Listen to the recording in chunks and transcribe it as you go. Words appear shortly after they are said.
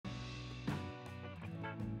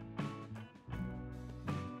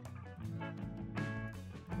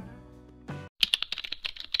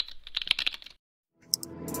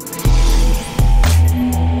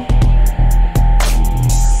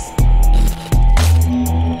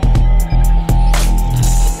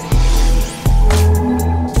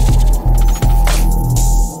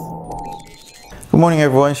morning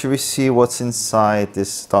everyone. Should we see what's inside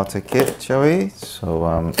this starter kit, shall we?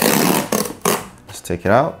 So let's take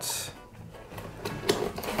it out,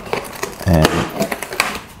 and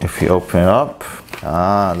if you open it up,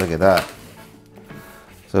 look at that.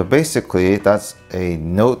 So basically that's a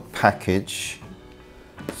note package.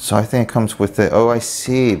 So I think it comes with it. Oh, I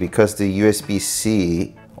see, because the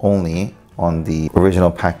USB-C only on the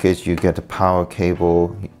original package, you get the power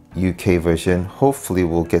cable UK version. Hopefully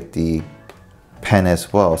we'll get the pen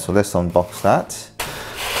as well. So let's unbox that.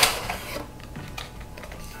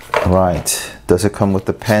 Right, does it come with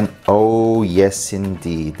the pen? Oh yes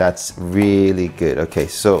indeed, that's really good. Okay,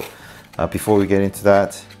 so before we get into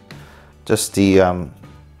that, just the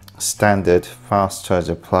standard fast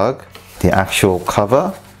charger plug, the actual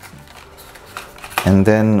cover, and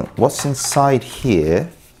then what's inside here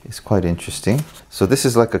is quite interesting. So this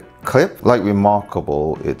is like a clip, like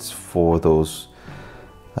Remarkable. It's for those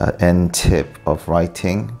end tip of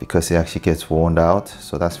writing, because it actually gets worn out.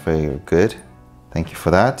 So that's very good. Thank you for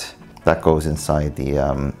that. That goes inside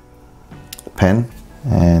the pen,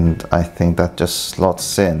 and I think that just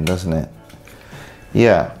slots in, doesn't it?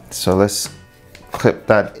 Yeah, so let's clip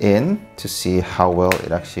that in to see how well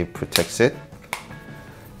it actually protects it.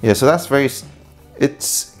 Yeah, so that's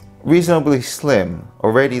it's reasonably slim.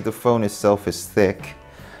 Already the phone itself is thick,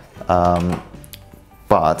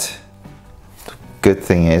 but the good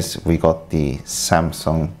thing is we got the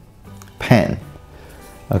Samsung pen.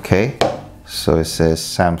 Okay, so it says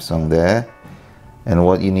Samsung there, and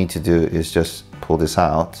what you need to do is just pull this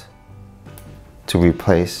out to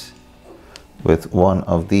replace with one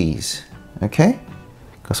of these. Okay,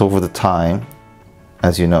 because over the time,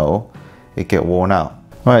 as you know, it get worn out.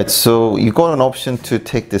 All right, so you got an option to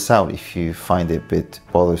take this out if you find it a bit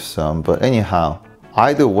bothersome, but anyhow,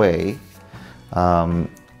 either way,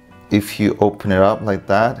 if you open it up like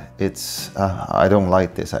that, it's I don't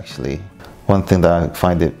like this actually. One thing that I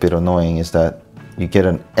find it a bit annoying is that you get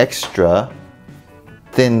an extra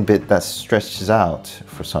thin bit that stretches out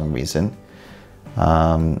for some reason,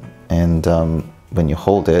 when you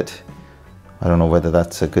hold it, I don't know whether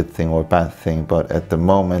that's a good thing or a bad thing, but at the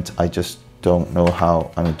moment I just don't know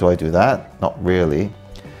how. I mean, do I do that? Not really.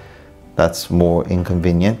 That's more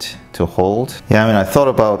inconvenient to hold. Yeah, I mean, I thought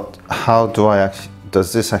about how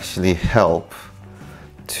does this actually help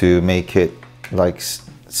to make it like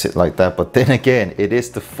sit like that, but then again, it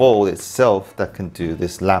is the fold itself that can do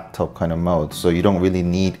this laptop kind of mode, so you don't really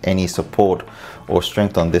need any support or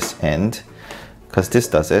strength on this end, because this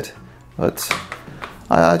does it. But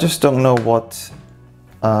I just don't know what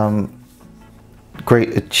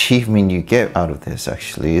great achievement you get out of this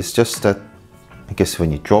actually. It's just that I guess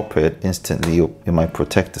when you drop it instantly, it might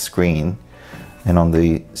protect the screen, and on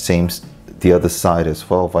the other side as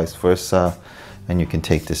well, vice versa, and you can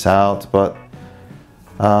take this out. But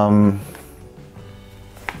I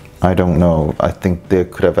don't know, I think they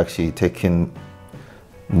could have actually taken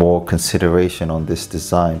more consideration on this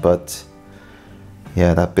design, but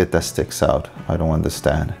yeah, that bit that sticks out, I don't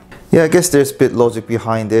understand. Yeah, I guess there's a bit logic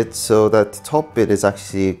behind it, so that the top bit is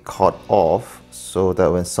actually cut off, so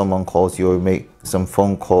that when someone calls you or make some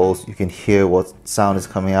phone calls, you can hear what sound is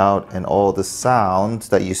coming out, and all the sound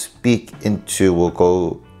that you speak into will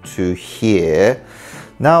go to here.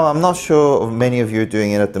 Now, I'm not sure if many of you are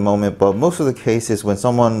doing it at the moment, but most of the cases when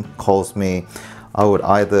someone calls me, I would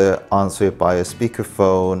either answer it by a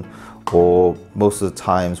speakerphone, or most of the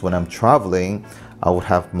times when I'm traveling, I would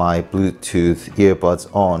have my Bluetooth earbuds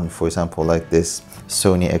on, for example, like this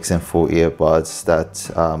Sony XM4 earbuds, that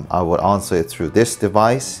I would answer it through this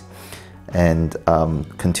device and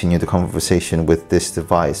continue the conversation with this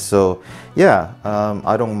device. So yeah,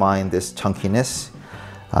 I don't mind this chunkiness,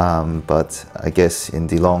 but I guess in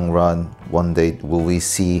the long run, one day will we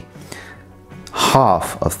see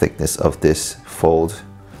half of thickness of this fold?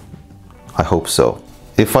 I hope so.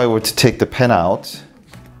 If I were to take the pen out,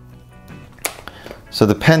 so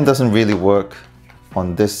the pen doesn't really work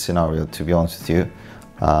on this scenario, to be honest with you.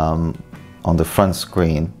 On the front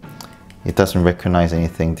screen, it doesn't recognize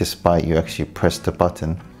anything despite you actually press the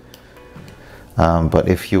button. But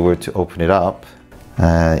if you were to open it up,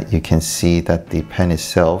 you can see that the pen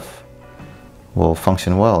itself will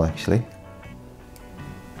function well actually.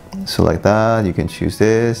 So like that, you can choose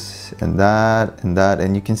this and that and that,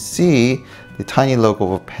 and you can see the tiny logo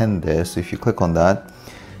of a pen there. So if you click on that,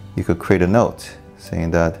 you could create a note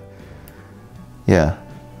saying that, yeah,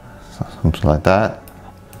 something like that.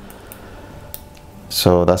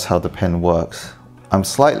 So that's how the pen works. I'm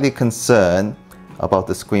slightly concerned about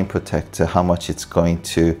the screen protector, how much it's going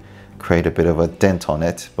to create a bit of a dent on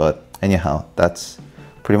it, but anyhow, that's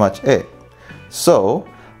pretty much it. So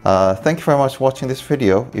Thank you very much for watching this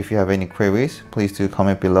video. If you have any queries, please do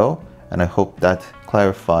comment below, and I hope that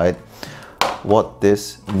clarified what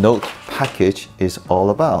this note package is all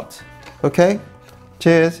about. Okay,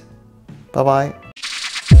 cheers, bye bye.